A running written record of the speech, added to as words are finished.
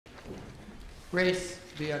Grace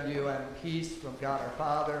be unto you and peace from God our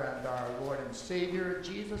Father and our Lord and Savior,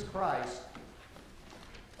 Jesus Christ.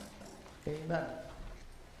 Amen.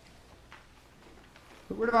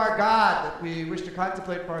 The word of our God that we wish to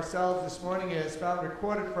contemplate for ourselves this morning is found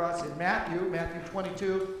recorded for us in Matthew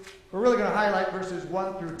 22. We're really going to highlight verses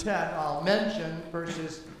 1 through 10. I'll mention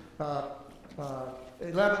verses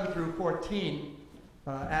 11 through 14,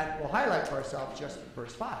 and we'll highlight for ourselves just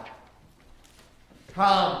verse 5.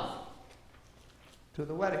 Come to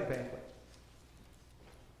the wedding banquet.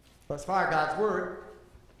 Thus far, God's word.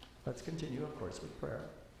 Let's continue, of course, with prayer.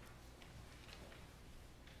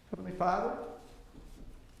 Heavenly Father,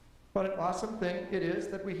 what an awesome thing it is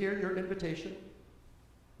that we hear your invitation.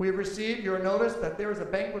 We have received your notice that there is a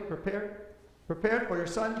banquet prepared for your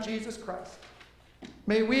Son, Jesus Christ.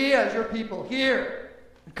 May we, as your people, hear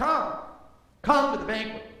and come to the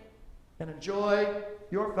banquet and enjoy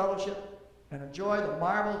your fellowship and enjoy the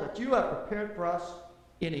marvel that you have prepared for us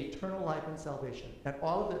in eternal life and salvation. And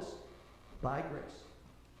all of this by grace.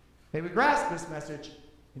 May we grasp this message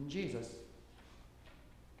in Jesus.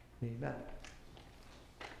 Amen.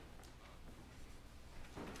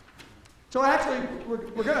 So actually,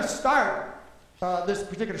 we're going to start this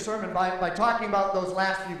particular sermon by talking about those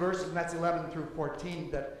last few verses, and that's 11 through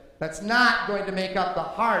 14. That's not going to make up the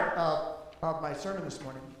heart of my sermon this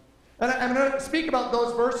morning. And I'm going to speak about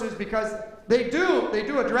those verses because they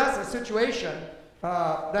do address a situation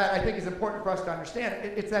that I think is important for us to understand.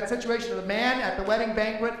 It's that situation of the man at the wedding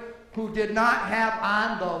banquet who did not have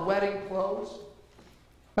on the wedding clothes.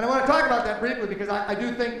 And I want to talk about that briefly because I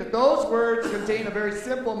do think that those words contain a very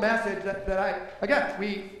simple message that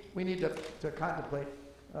we need to contemplate,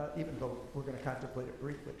 even though we're going to contemplate it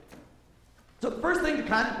briefly. So the first thing to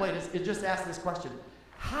contemplate is just ask this question.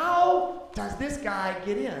 How does this guy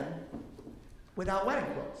get in without wedding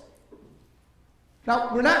clothes?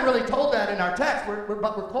 Now, we're not really told that in our text, but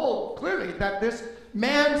we're told clearly that this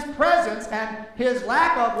man's presence and his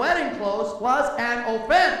lack of wedding clothes was an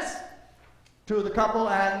offense to the couple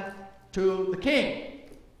and to the king.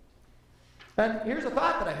 And here's a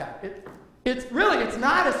thought that I have. It's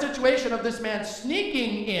not a situation of this man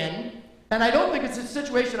sneaking in, and I don't think it's a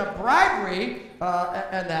situation of bribery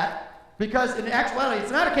and that. Because in actuality,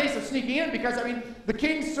 it's not a case of sneaking in because, the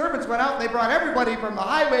king's servants went out and they brought everybody from the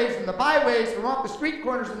highways and the byways, from off the street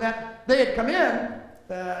corners and that. They had come in,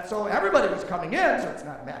 so everybody was coming in, so it's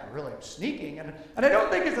not a matter really of sneaking. And I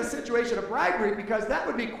don't think it's a situation of bribery because that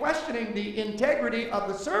would be questioning the integrity of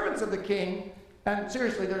the servants of the king, and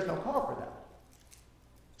seriously, there's no call for that.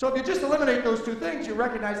 So if you just eliminate those two things, you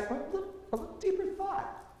recognize a little deeper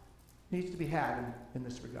thought needs to be had in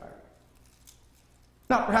this regard.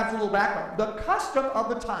 Now, perhaps a little background. The custom of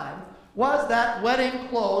the time was that wedding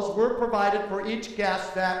clothes were provided for each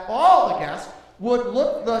guest, that all the guests would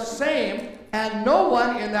look the same, and no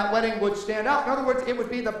one in that wedding would stand out. In other words, it would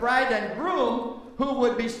be the bride and groom who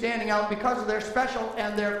would be standing out because of their special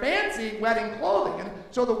and their fancy wedding clothing. And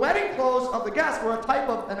so the wedding clothes of the guests were a type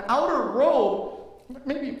of an outer robe,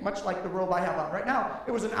 maybe much like the robe I have on right now.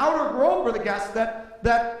 It was an outer robe for the guests that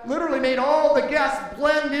literally made all the guests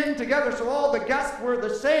blend in together, so all the guests were the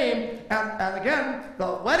same, and again,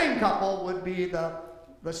 the wedding couple would be the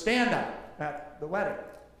standout at the wedding.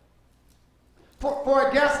 For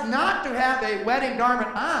a guest not to have a wedding garment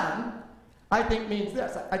on, I think means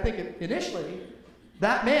this. I think initially,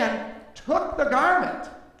 that man took the garment,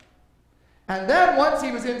 and then once he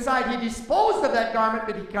was inside, he disposed of that garment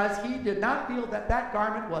because he did not feel that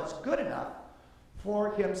garment was good enough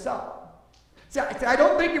for himself. See, I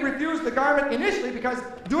don't think he refused the garment initially because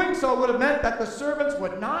doing so would have meant that the servants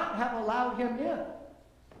would not have allowed him in.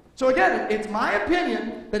 So again, it's my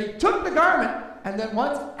opinion that he took the garment and then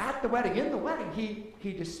once at the wedding, in the wedding,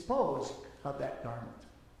 he disposed of that garment.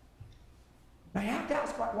 Now you have to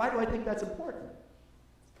ask, why do I think that's important?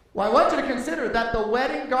 Well, I want you to consider that the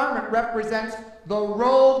wedding garment represents the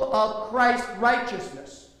robe of Christ's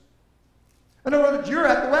righteousness. In other words, you're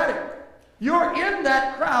at the wedding. You're in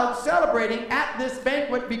that crowd celebrating at this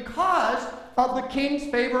banquet because of the king's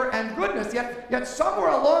favor and goodness. Yet somewhere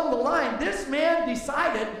along the line, this man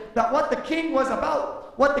decided that what the king was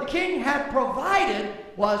about, what the king had provided,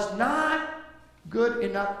 was not good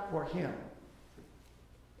enough for him.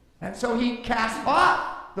 And so he cast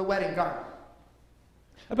off the wedding garment.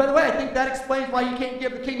 And by the way, I think that explains why you can't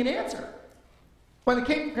give the king an answer. When the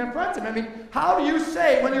king confronts him, how do you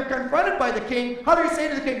say, when you're confronted by the king, how do you say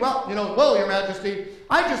to the king, well, your majesty,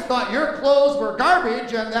 I just thought your clothes were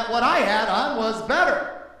garbage and that what I had on was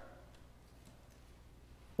better.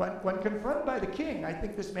 When confronted by the king, I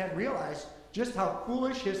think this man realized just how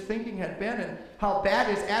foolish his thinking had been and how bad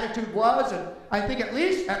his attitude was. And I think at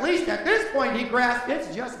least at this point he grasped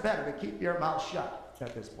it's just better to keep your mouth shut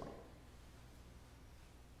at this point.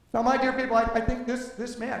 Now, my dear people, I think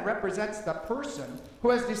this man represents the person who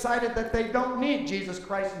has decided that they don't need Jesus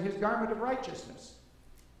Christ and his garment of righteousness.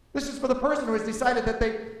 This is for the person who has decided that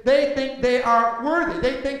they think they are worthy.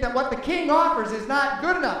 They think that what the king offers is not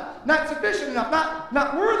good enough, not sufficient enough,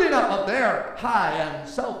 not worthy enough of their high and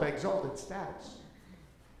self-exalted status.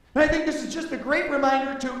 And I think this is just a great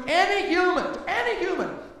reminder to any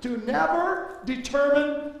human, to never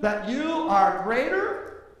determine that you are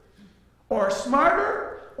greater or smarter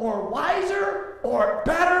or wiser or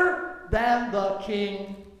better than the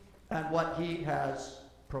king and what he has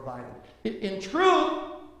provided. In truth,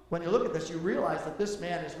 when you look at this, you realize that this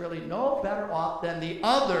man is really no better off than the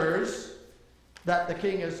others that the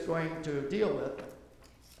king is going to deal with.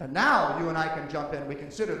 And now you and I can jump in. We can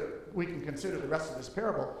consider the rest of this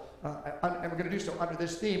parable. And we're going to do so under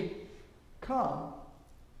this theme, come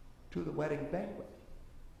to the wedding banquet.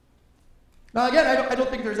 Now again, I don't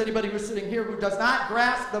think there's anybody who's sitting here who does not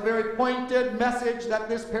grasp the very pointed message that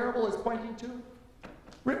this parable is pointing to.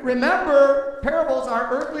 Remember, parables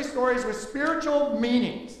are earthly stories with spiritual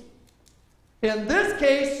meanings. In this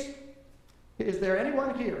case, is there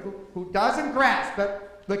anyone here who doesn't grasp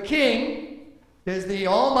that the king is the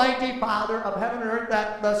almighty Father of heaven and earth,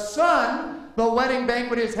 that the Son, the wedding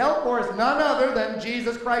banquet is held for, is none other than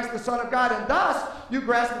Jesus Christ, the Son of God, and thus you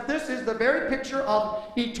grasp that this is the very picture of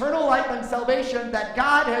eternal life and salvation that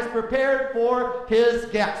God has prepared for his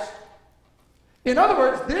guest. In other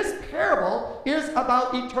words, this parable is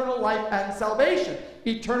about eternal life and salvation.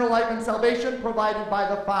 Eternal life and salvation provided by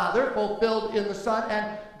the Father, fulfilled in the Son,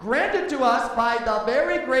 and granted to us by the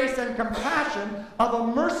very grace and compassion of a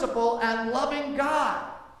merciful and loving God.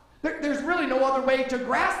 There's really no other way to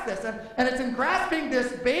grasp this. And it's in grasping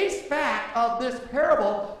this base fact of this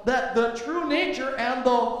parable that the true nature and the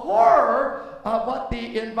horror of what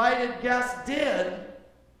the invited guest did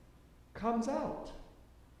comes out.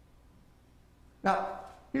 Now,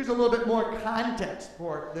 here's a little bit more context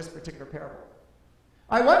for this particular parable.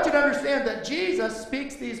 I want you to understand that Jesus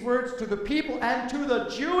speaks these words to the people and to the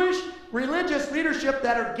Jewish religious leadership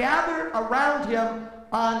that are gathered around him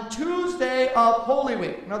on Tuesday of Holy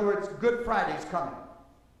Week. In other words, Good Friday's coming.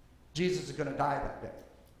 Jesus is going to die that day.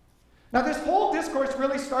 Now, this whole discourse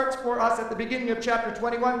really starts for us at the beginning of chapter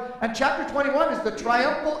 21. And chapter 21 is the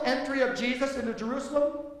triumphal entry of Jesus into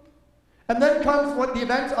Jerusalem. And then comes what the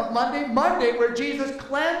events of Monday, where Jesus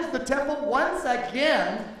cleansed the temple once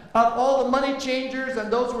again of all the money changers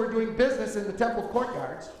and those who were doing business in the temple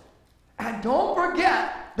courtyards. And don't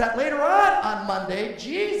forget that later on Monday,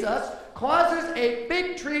 Jesus causes a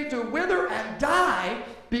fig tree to wither and die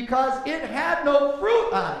because it had no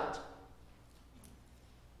fruit on it.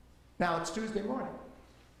 Now it's Tuesday morning.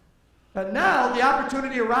 And now the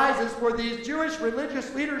opportunity arises for these Jewish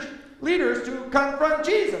religious leaders to confront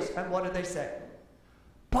Jesus. And what do they say?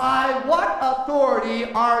 By what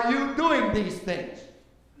authority are you doing these things?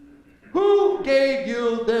 Who gave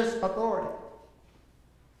you this authority?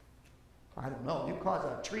 I don't know. You cause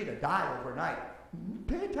a tree to die overnight.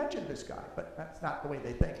 Pay attention to this guy, but that's not the way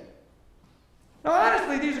they think. Now,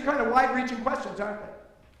 honestly, these are kind of wide-reaching questions, aren't they?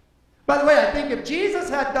 By the way, I think if Jesus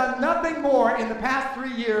had done nothing more in the past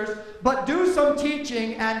 3 years but do some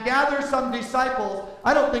teaching and gather some disciples,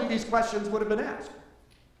 I don't think these questions would have been asked.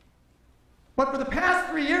 But for the past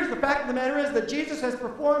 3 years, the fact of the matter is that Jesus has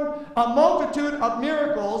performed a multitude of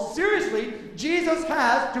miracles. Seriously, Jesus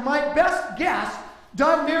has, to my best guess,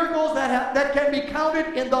 done miracles that can be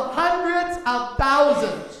counted in the hundreds of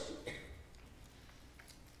thousands.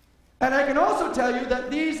 And I can also tell you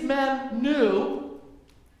that these men knew,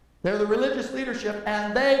 they're the religious leadership,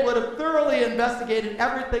 and they would have thoroughly investigated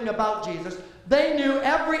everything about Jesus. They knew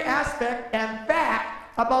every aspect and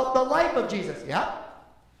fact about the life of Jesus. Yep.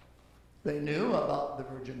 They knew about the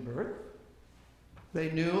virgin birth.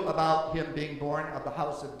 They knew about him being born of the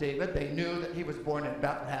house of David. They knew that he was born in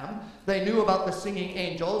Bethlehem. They knew about the singing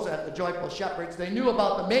angels and the joyful shepherds. They knew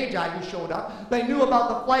about the Magi who showed up. They knew about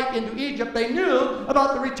the flight into Egypt. They knew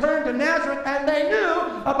about the return to Nazareth. And they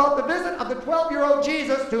knew about the visit of the 12-year-old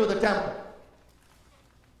Jesus to the temple.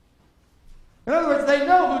 In other words, they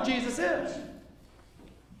know who Jesus is.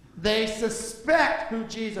 They suspect who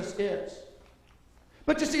Jesus is.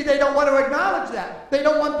 But you see, they don't want to acknowledge that. They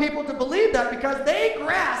don't want people to believe that because they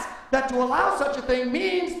grasp that to allow such a thing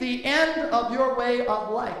means the end of your way of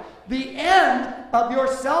life. The end of your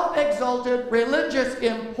self-exalted religious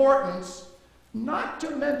importance, not to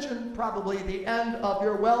mention probably the end of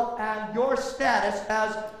your wealth and your status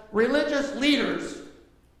as religious leaders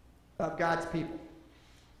of God's people.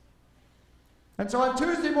 And so on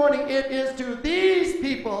Tuesday morning, it is to these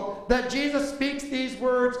people that Jesus speaks these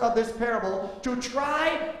words of this parable to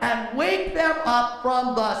try and wake them up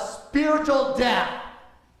from the spiritual death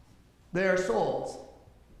their souls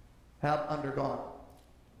have undergone.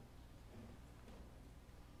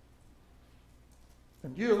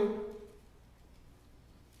 And you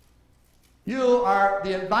are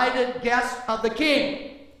the invited guest of the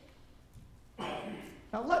King.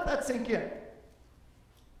 Now let that sink in.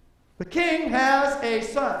 The King has a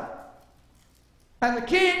son. And the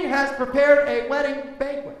King has prepared a wedding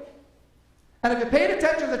banquet. And if you paid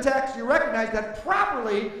attention to the text, you recognize that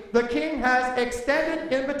properly the King has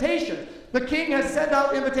extended invitations. The King has sent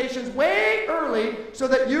out invitations way early so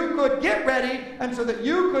that you could get ready and so that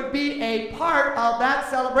you could be a part of that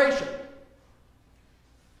celebration.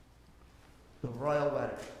 The royal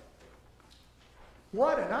wedding.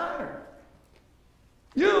 What an honor.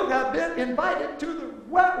 You have been invited to the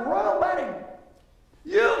royal wedding.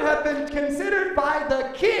 You have been considered by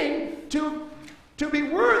the King to be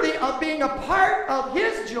worthy of being a part of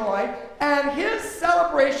his joy and his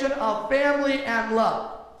celebration of family and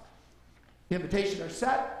love. The invitations are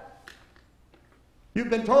set. You've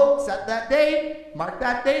been told, set that date, mark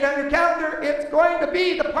that date on your calendar. It's going to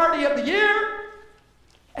be the party of the year.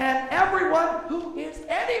 And everyone who is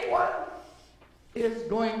anyone is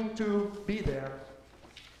going to be there.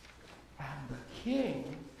 And the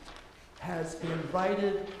King has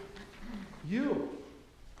invited you.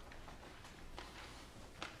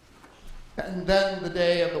 And then the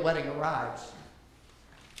day of the wedding arrives.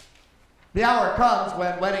 The hour comes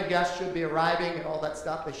when wedding guests should be arriving and all that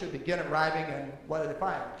stuff. They should begin arriving, and what do they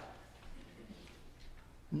find?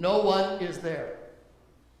 No one is there.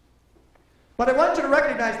 But I want you to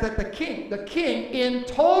recognize that the king, in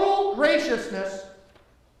total graciousness,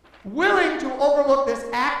 willing to overlook this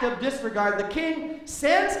act of disregard, the King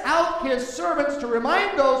sends out his servants to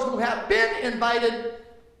remind those who have been invited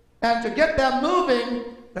and to get them moving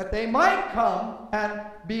that they might come and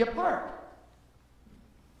be a part.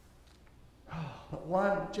 But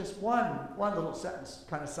one little sentence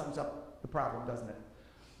kind of sums up the problem, doesn't it?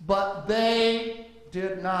 But they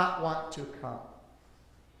did not want to come.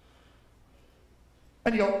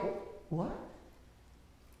 And you go, what?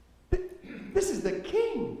 This is the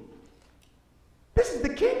King. This is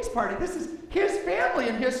the King's party. This is his family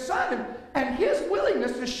and his son and his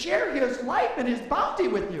willingness to share his life and his bounty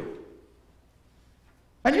with you.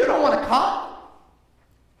 And you don't want to come?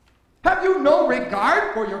 Have you no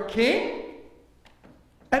regard for your King?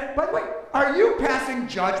 And by the way, are you passing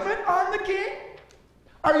judgment on the King?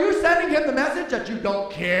 Are you sending him the message that you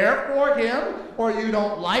don't care for him, or you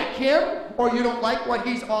don't like him, or you don't like what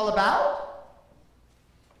he's all about?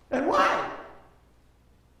 And why?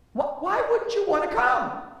 Why wouldn't you want to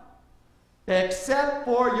come? Except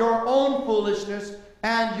for your own foolishness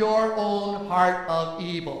and your own heart of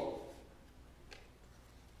evil.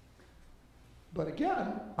 But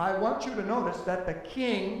again, I want you to notice that the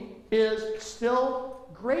King is still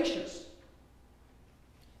gracious.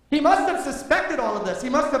 He must have suspected all of this. He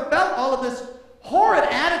must have felt all of this horrid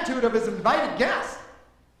attitude of his invited guests.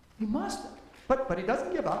 He must have. But he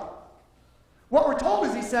doesn't give up. What we're told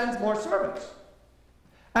is he sends more servants.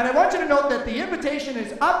 And I want you to note that the invitation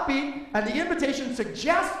is upbeat, and the invitation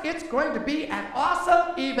suggests it's going to be an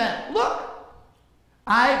awesome event. Look,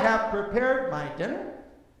 I have prepared my dinner.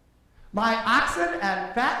 My oxen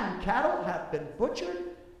and fattened cattle have been butchered,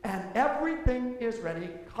 and everything is ready.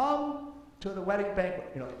 Come to the wedding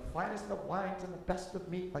banquet. You know, the finest of wines and the best of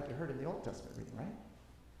meat, like you heard in the Old Testament reading, right?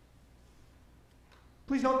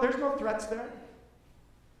 Please note, there's no threats there.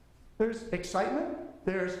 There's excitement.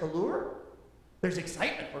 There's allure. There's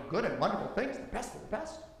excitement for good and wonderful things, the best of the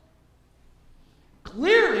best.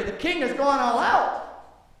 Clearly, the King has gone all out.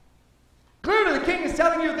 Clearly, the King is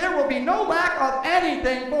telling you there will be no lack of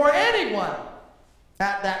anything for anyone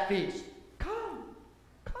at that feast. Come,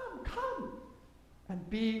 and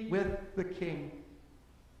be with the King.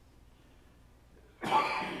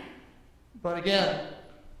 But again,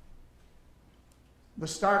 the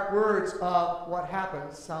stark words of what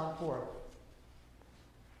happens sound forth.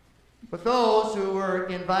 But those who were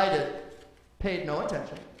invited paid no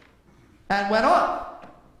attention and went off,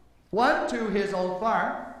 one to his own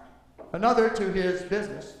farm, another to his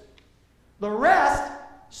business. The rest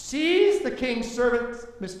seized the King's servants,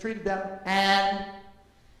 mistreated them, and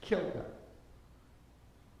killed them.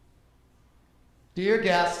 Dear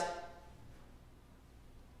guests,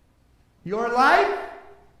 your life,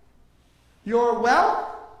 your wealth,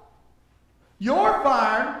 your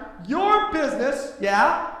farm, your business,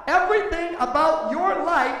 yeah, everything about your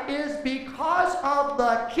life is because of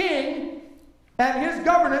the king and his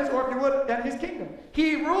governance, or if you would, and his kingdom.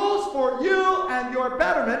 He rules for you and your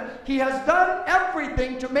betterment. He has done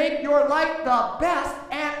everything to make your life the best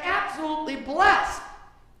and absolutely blessed.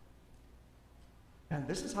 And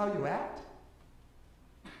this is how you act?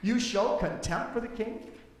 You show contempt for the king?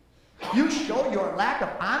 You show your lack of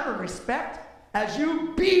honor and respect as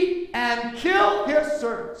you beat and kill his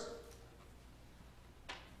servants.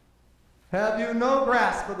 Have you no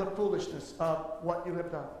grasp of the foolishness of what you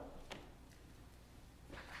have done?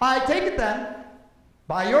 I take it then,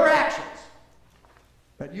 by your actions,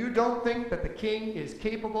 that you don't think that the king is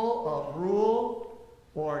capable of rule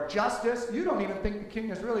or justice. You don't even think the king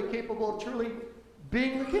is really capable of truly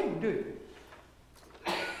being the king, do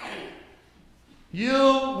you?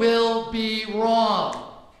 You will be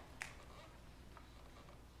wrong.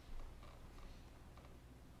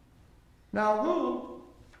 Now, who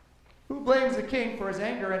blames the king for his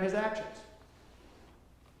anger and his actions?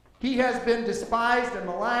 He has been despised and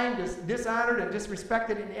maligned, dishonored and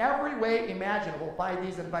disrespected in every way imaginable by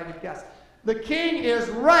these invited guests. The king is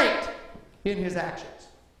right in his actions.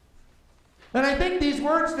 And I think these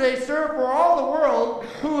words today serve for all the world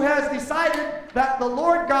who has decided that the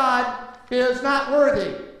Lord God is not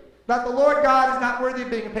worthy, that the Lord God is not worthy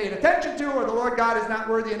of being paid attention to, or the Lord God is not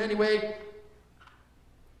worthy in any way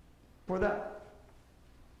for them.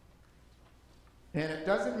 And it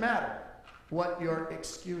doesn't matter what your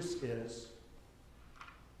excuse is.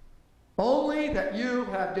 Only that you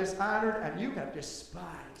have dishonored and you have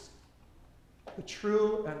despised the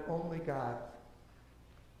true and only God.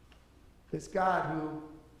 This God who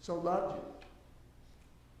so loved you,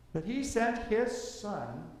 that he sent his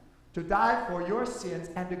Son to die for your sins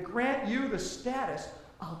and to grant you the status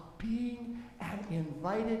of being an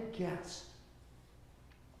invited guest.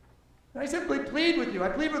 And I simply plead with you, I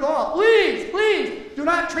plead with all, please, please, do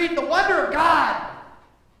not treat the wonder of God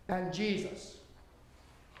and Jesus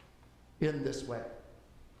in this way.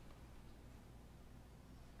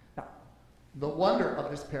 Now, the wonder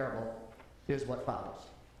of this parable is what follows.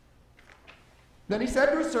 Then he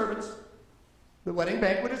said to his servants, the wedding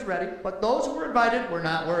banquet is ready, but those who were invited were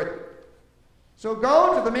not worthy. So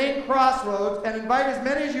go to the main crossroads and invite as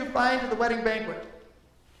many as you find to the wedding banquet.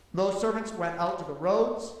 Those servants went out to the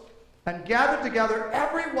roads and gathered together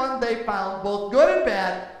everyone they found, both good and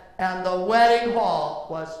bad, and the wedding hall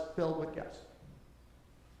was filled with guests.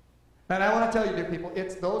 And I want to tell you, dear people,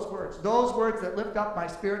 it's those words that lift up my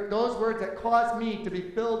spirit, those words that cause me to be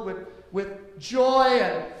filled with joy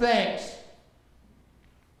and thanks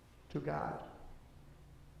to God.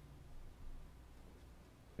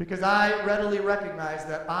 Because I readily recognize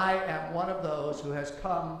that I am one of those who has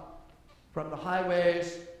come from the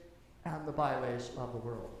highways and the byways of the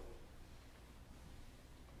world.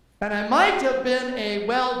 And I might have been a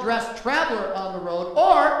well-dressed traveler on the road,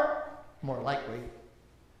 or, more likely,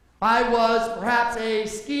 I was perhaps a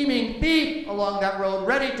scheming thief along that road,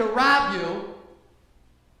 ready to rob you.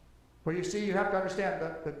 For you see, you have to understand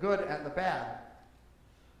that the good and the bad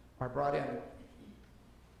are brought in.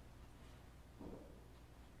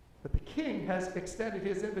 But the king has extended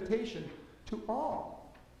his invitation to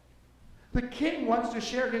all. The king wants to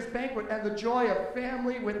share his banquet and the joy of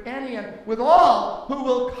family with any and with all who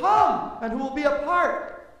will come and who will be a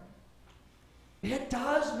part. It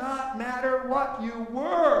does not matter what you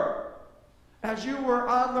were as you were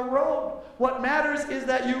on the road. What matters is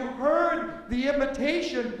that you heard the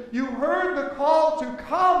invitation, you heard the call to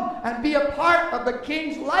come and be a part of the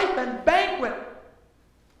king's life and banquet.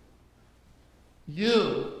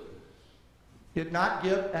 You did not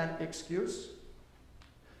give an excuse.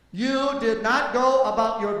 You did not go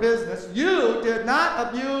about your business. You did not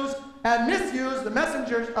abuse and misuse the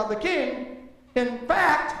messengers of the king. In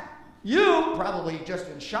fact, you, probably just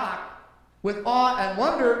in shock, with awe and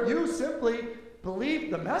wonder, you simply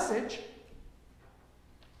believed the message.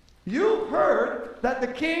 You heard that the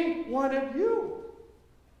king wanted you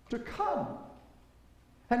to come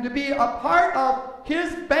and to be a part of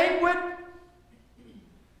his banquet.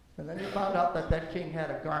 And then you found out that that king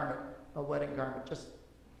had a garment, a wedding garment,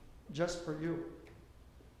 just for you.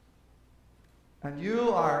 And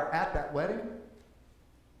you are at that wedding.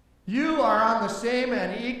 You are on the same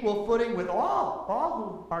and equal footing with all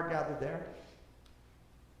who are gathered there.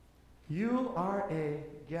 You are a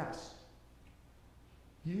guest.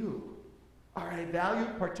 You are a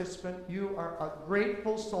valued participant. You are a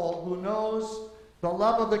grateful soul who knows the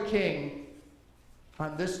love of the king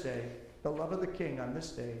on this day. The love of the king on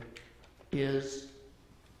this day is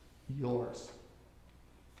yours.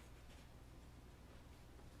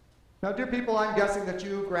 Now, dear people, I'm guessing that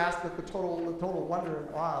you grasp the total wonder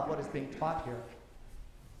and awe of what is being taught here.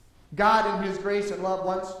 God in his grace and love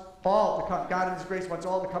wants all to come. God in his grace wants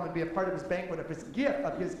all to come and be a part of his banquet, of his gift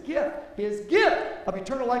of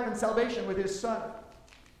eternal life and salvation with his Son.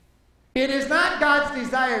 It is not God's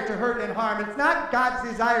desire to hurt and harm. It's not God's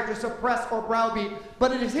desire to suppress or browbeat,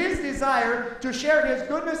 but it is his desire to share his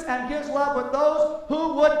goodness and his love with those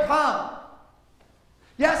who would come.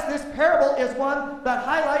 Yes, this parable is one that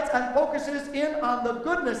highlights and focuses in on the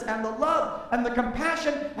goodness and the love and the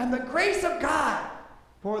compassion and the grace of God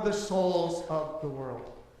for the souls of the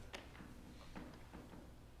world.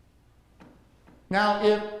 Now,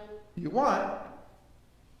 if you want,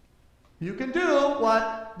 you can do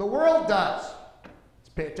what the world does. Let's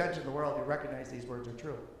pay attention to the world. You recognize these words are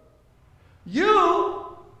true.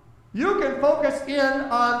 You can focus in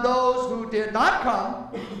on those who did not come,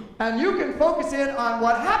 and you can focus in on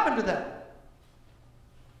what happened to them.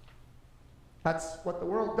 That's what the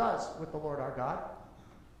world does with the Lord our God.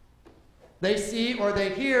 They see or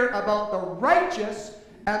they hear about the righteous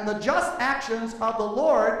and the just actions of the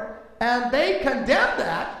Lord, and they condemn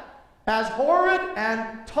that as horrid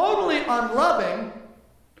and totally unloving,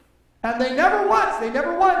 and they never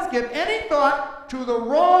once give any thought to the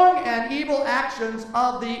wrong and evil actions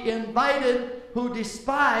of the invited who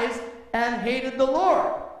despised and hated the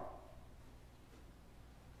Lord.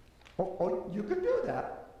 Oh, you can do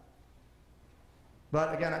that.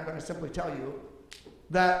 But again, I'm going to simply tell you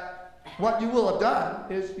that what you will have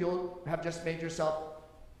done is you'll have just made yourself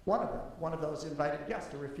one of them, one of those invited guests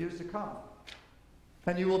to refuse to come.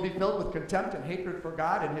 And you will be filled with contempt and hatred for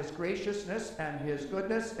God and his graciousness and his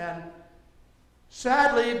goodness. And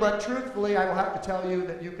sadly, but truthfully, I will have to tell you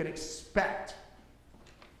that you can expect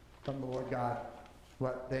from the Lord God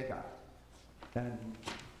what they got. And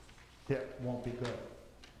it won't be good.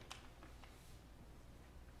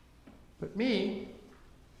 But me,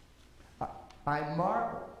 I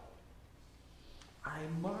marvel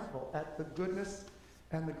at the goodness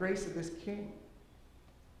and the grace of this King.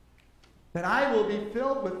 That I will be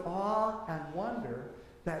filled with awe and wonder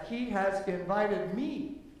that he has invited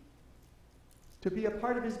me to be a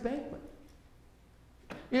part of his banquet.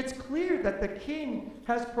 It's clear that the King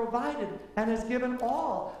has provided and has given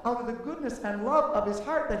all out of the goodness and love of his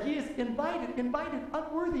heart, that he has invited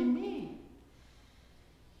unworthy me.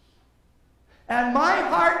 And my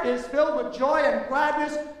heart is filled with joy and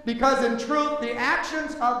gladness because in truth the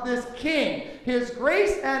actions of this King, his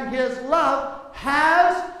grace and his love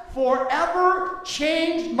has forever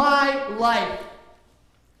changed my life.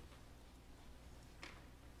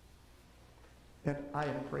 And I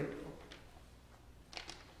am grateful.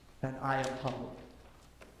 And I am humbled.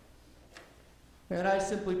 And I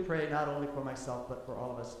simply pray not only for myself, but for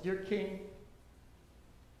all of us. Dear King,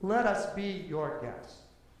 let us be your guests.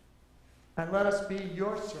 And let us be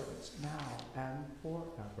your servants now and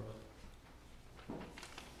forever.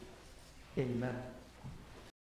 Amen.